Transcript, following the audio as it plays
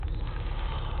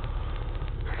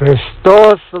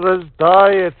Christos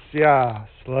Razdayetsya,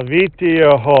 Slaviti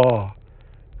Yoho.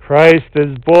 Christ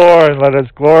is born, let us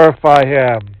glorify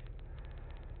Him.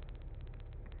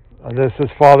 This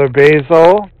is Father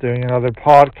Basil doing another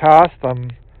podcast. I'm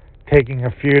taking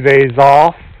a few days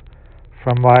off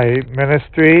from my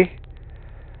ministry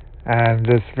and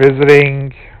just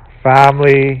visiting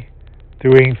family,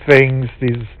 doing things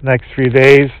these next few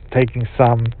days, taking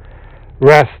some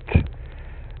rest.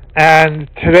 And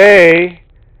today,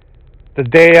 the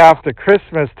day after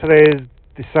Christmas, today is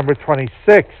December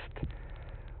 26th,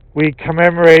 we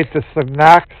commemorate the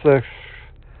Synaxis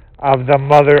of the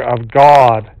Mother of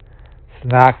God,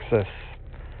 Synaxis.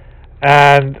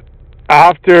 And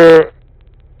after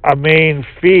a main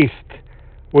feast,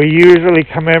 we usually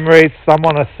commemorate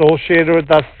someone associated with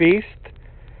that feast.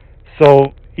 So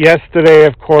yesterday,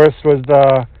 of course, was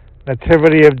the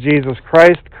Nativity of Jesus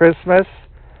Christ, Christmas,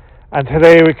 and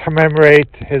today we commemorate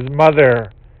His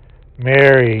mother,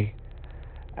 Mary.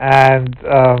 And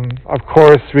of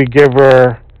course, we give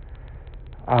her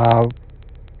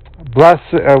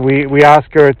we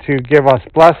ask her to give us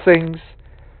blessings.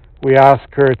 We ask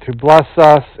her to bless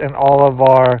us in all of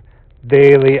our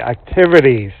daily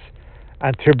activities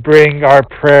and to bring our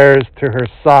prayers to her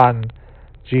Son,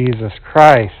 Jesus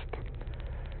Christ.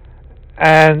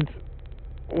 And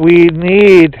we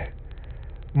need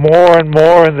more and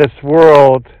more in this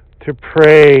world to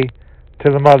pray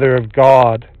to the Mother of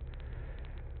God.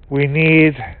 We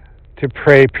need to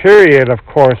pray, period, of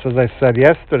course, as I said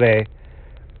yesterday,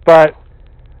 but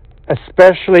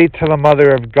especially to the Mother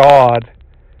of God,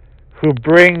 who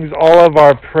brings all of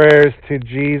our prayers to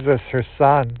Jesus, her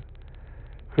Son,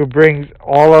 who brings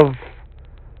all of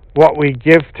what we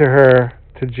give to her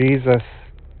to Jesus.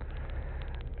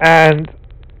 And,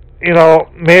 you know,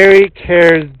 Mary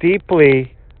cares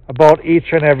deeply about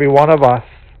each and every one of us,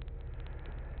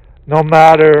 no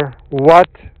matter what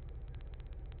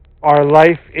our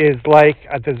life is like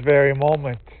at this very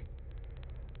moment,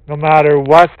 no matter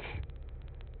what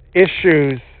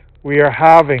issues we are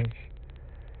having,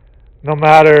 no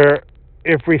matter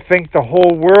if we think the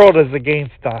whole world is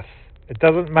against us, it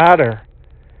doesn't matter.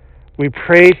 We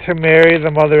pray to Mary,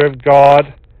 the Mother of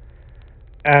God,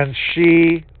 and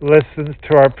she listens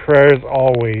to our prayers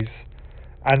always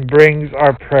and brings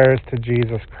our prayers to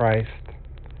Jesus Christ.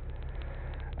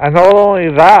 And not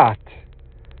only that,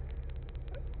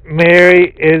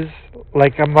 Mary is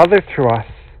like a mother to us.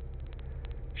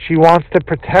 She wants to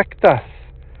protect us.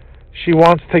 She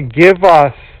wants to give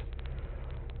us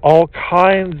all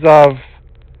kinds of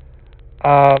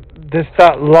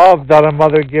that love that a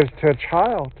mother gives to a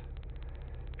child,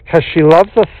 because she loves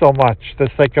us so much,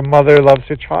 just like a mother loves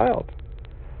her child.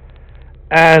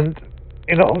 And,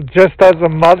 you know, just as a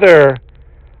mother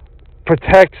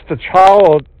protects the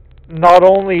child not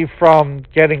only from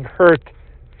getting hurt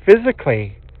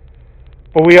physically,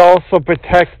 but we also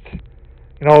protect,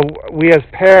 you know, we as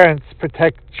parents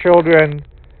protect children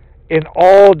in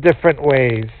all different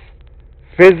ways,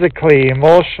 physically,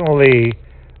 emotionally,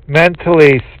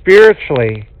 mentally,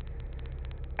 spiritually.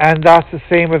 And that's the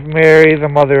same with Mary, the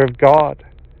Mother of God.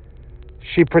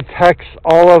 She protects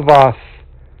all of us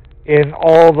in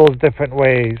all those different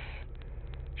ways.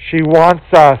 She wants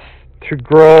us to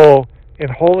grow in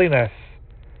holiness.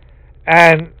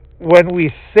 And when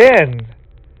we sin,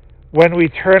 when we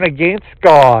turn against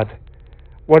God,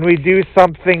 when we do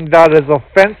something that is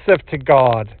offensive to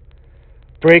God,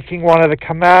 breaking one of the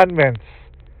commandments,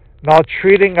 not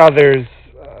treating others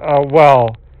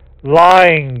well,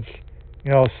 lying,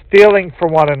 you know, stealing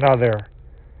from one another,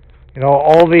 you know,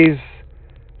 all these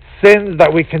sins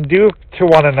that we can do to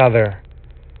one another,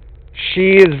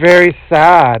 she is very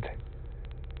sad.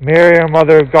 Mary, our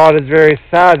Mother of God, is very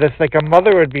sad. It's like a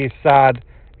mother would be sad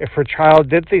if her child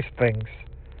did these things.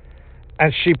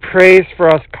 And she prays for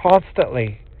us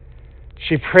constantly.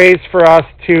 She prays for us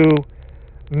to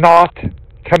not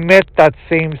commit that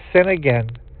same sin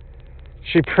again.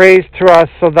 She prays to us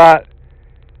so that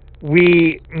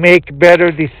we make better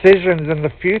decisions in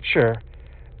the future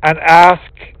and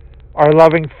ask our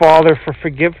loving Father for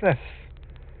forgiveness.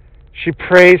 She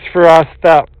prays for us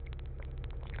that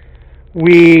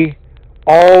we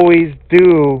always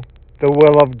do the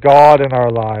will of God in our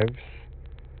lives.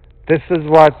 This is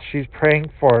what she's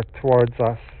praying for towards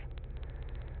us.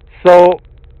 So,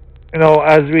 you know,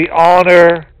 as we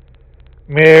honor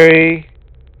Mary,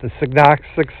 the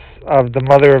Synaxis of the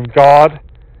Mother of God,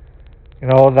 you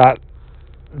know, that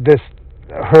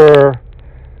her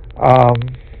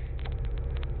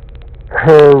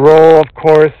role, of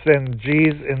course, in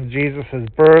Jesus'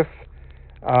 birth,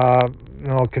 you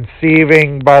know,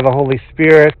 conceiving by the Holy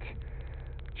Spirit,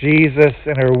 Jesus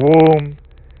in her womb,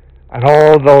 and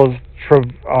all those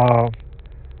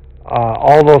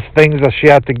things that she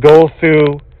had to go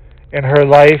through in her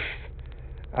life,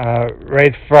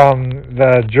 right from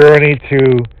the journey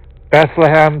to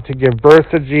Bethlehem to give birth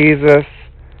to Jesus,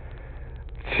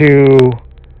 to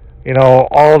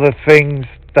all the things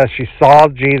that she saw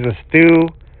Jesus do,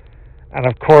 and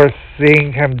of course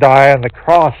seeing him die on the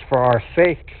cross for our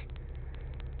sake.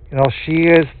 She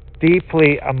is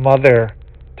deeply a mother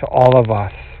to all of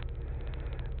us,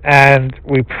 and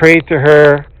we pray to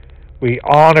her, we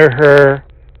honor her,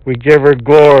 we give her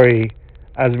glory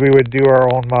as we would do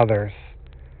our own mothers.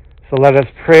 So let us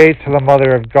pray to the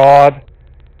Mother of God.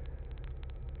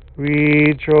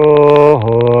 Rejoice,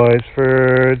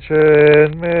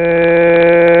 Virgin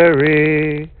Mary,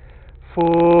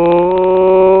 full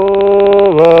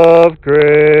of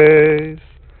grace,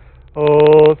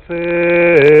 O Theotokos,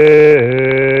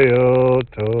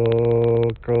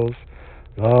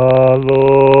 the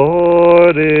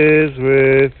Lord is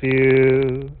with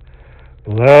you.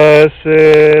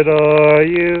 Blessed are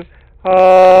you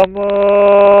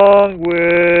among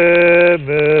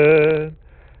women,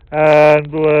 and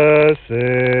blessed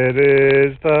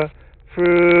is the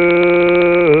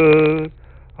fruit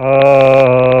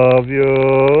of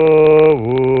your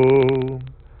womb.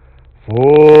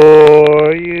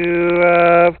 For you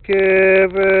have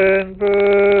given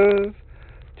birth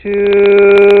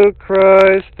to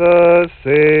Christ the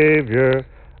Savior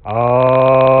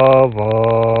of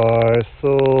our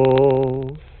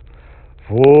souls.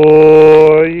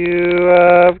 For you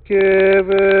have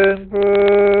given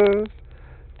birth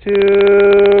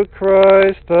to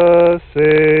Christ the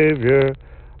Savior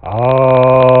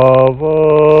of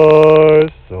our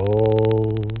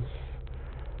souls.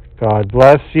 God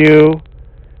bless you.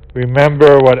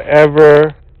 Remember,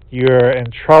 whatever you're in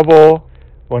trouble,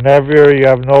 whenever you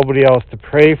have nobody else to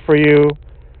pray for you,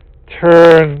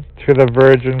 turn to the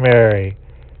Virgin Mary.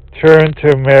 Turn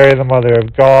to Mary, the Mother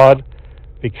of God,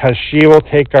 because she will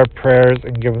take our prayers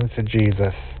and give them to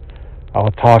Jesus.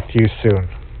 I'll talk to you soon.